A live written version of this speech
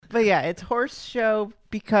But yeah, it's horse show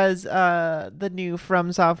because the new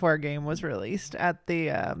From Software game was released at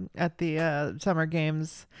the Summer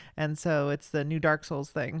Games, and so it's the new Dark Souls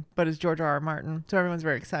thing. But it's George R.R. Martin, so everyone's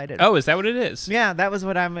very excited. Oh, is that what it is? Yeah, that was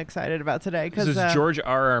what I'm excited about today. Because George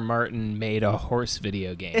R.R. Martin made a horse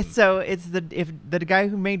video game. It's the guy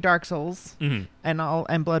who made Dark Souls and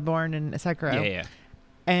Bloodborne and Sekiro. Yeah.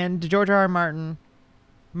 And George R.R. Martin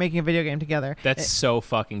making a video game together. That's so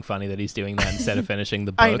fucking funny that he's doing that instead of finishing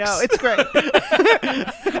the books. I know, it's great.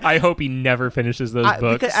 I hope he never finishes those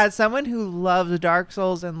books. Because as someone who loves Dark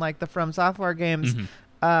Souls and like the From Software games,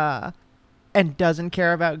 and doesn't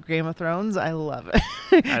care about Game of Thrones, I love it.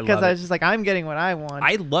 Because I was just like, I'm getting what I want.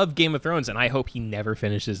 I love Game of Thrones, and I hope he never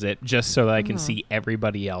finishes it just so that I can see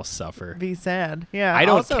everybody else suffer. Be sad. Yeah. I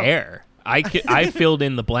don't care. I filled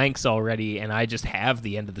in the blanks already, and I just have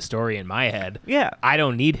the end of the story in my head. Yeah. I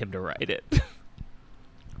don't need him to write it.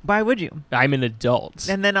 Why would you? I'm an adult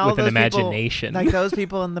and then all with those an imagination. People, like those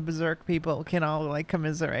people and the Berserk people can all like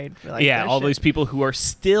commiserate. For, like, yeah, all shit. those people who are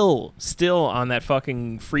still on that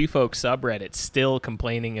fucking Free Folk subreddit, still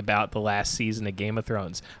complaining about the last season of Game of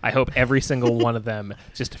Thrones. I hope every single one of them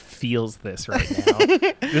just feels this right now.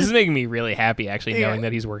 This is making me really happy, actually, knowing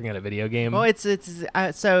that he's working on a video game. Well,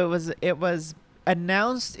 so it was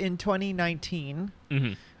announced in 2019,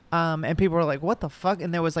 and people were like, "What the fuck?"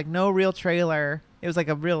 And there was like no real trailer. It was like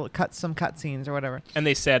a real some cutscenes or whatever. And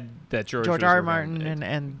they said that George R. Martin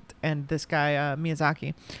and this guy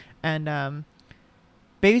Miyazaki, and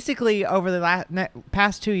basically over the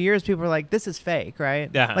past 2 years, people were like, "This is fake,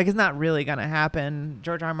 right? Like it's not really gonna happen."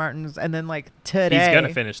 George R. Martin's, and then like today, he's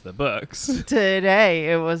gonna finish the books.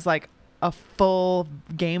 Today, it was like a full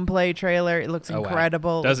gameplay trailer. It looks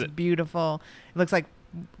incredible. Wow. Does it? Beautiful. It looks like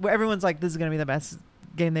everyone's like, "This is gonna be the best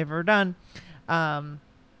game they've ever done."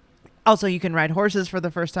 Also, you can ride horses for the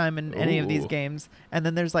first time in any of these games. And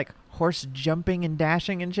then there's like horse jumping and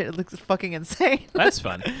dashing and shit. It looks fucking insane. That's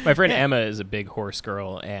fun. My friend Emma is a big horse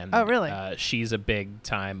girl. And oh, really? She's a big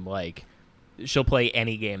time, like, she'll play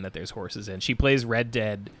any game that there's horses in. She plays Red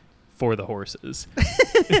Dead for the horses.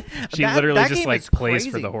 She literally just like plays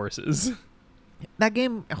for the horses. That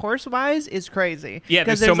game, horse-wise, is crazy. Yeah,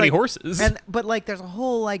 there's so many horses. But like, there's a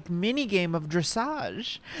whole like mini game of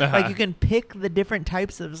dressage. Like, you can pick the different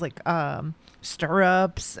types of like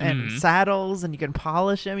stirrups and saddles, and you can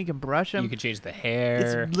polish them, you can brush them, you can change the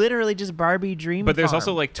hair. It's literally just Barbie Dream But there's Farm.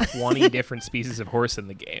 also like 20 different species of horse in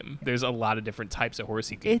the game. There's a lot of different types of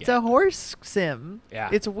horse you can get. It's a horse sim. Yeah,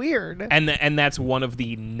 it's weird. And that's one of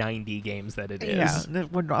the 90 games that it is. Yeah,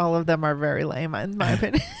 all of them are very lame in my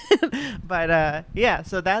opinion. But yeah,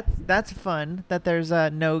 so that's fun that there's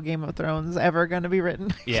no Game of Thrones ever going to be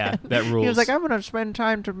written. Yeah, that rules. He was like, I'm going to spend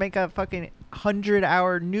time to make a fucking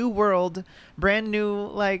 100-hour new world, brand new,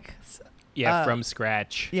 like... from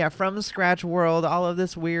scratch. Yeah, from scratch world. All of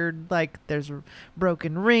this weird, like, there's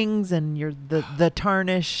broken rings and you're the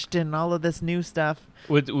tarnished and all of this new stuff.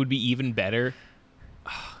 Would be even better.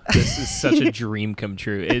 This is such a dream come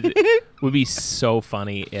true. It would be so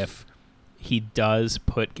funny if he does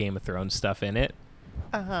put Game of Thrones stuff in it.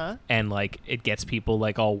 And like it gets people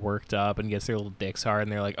like all worked up and gets their little dicks hard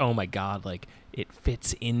and they're like, oh my god, like it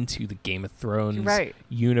fits into the Game of Thrones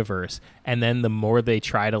universe. And then the more they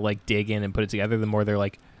try to like dig in and put it together, the more they're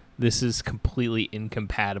like, this is completely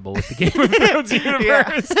incompatible with the Game of Thrones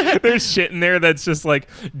universe. There's shit in there that's just like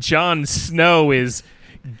Jon Snow is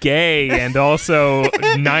gay and also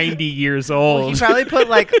 90 years old. Well, he probably put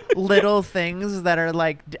like little things that are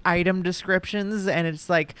like item descriptions, and it's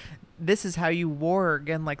like, this is how you warg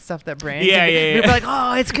and like stuff that brands. Yeah. You're like,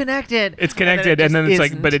 oh, it's connected. It's connected, and then it's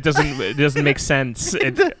like, but it doesn't make sense.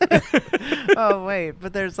 Oh wait,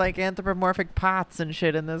 but there's like anthropomorphic pots and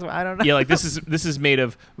shit in this. I don't know. Yeah, like this is made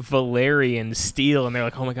of Valyrian steel, and they're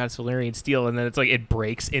like, oh my god, it's Valyrian steel, and then it's like it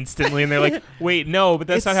breaks instantly, and they're like, wait, no, but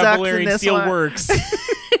that's not how Valyrian steel works.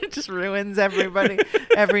 It just ruins everybody,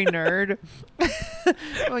 every nerd.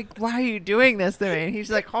 Like, why are you doing this to me? And he's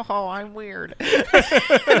like, oh, I'm weird.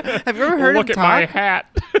 Have you ever heard him talk? Look at my hat.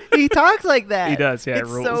 He talks like that. He does, yeah. It's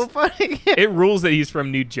it rules. So funny. It rules that he's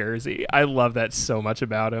from New Jersey. I love that so much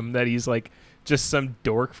about him, that he's like just some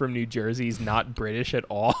dork from New Jersey. He's not British at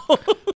all.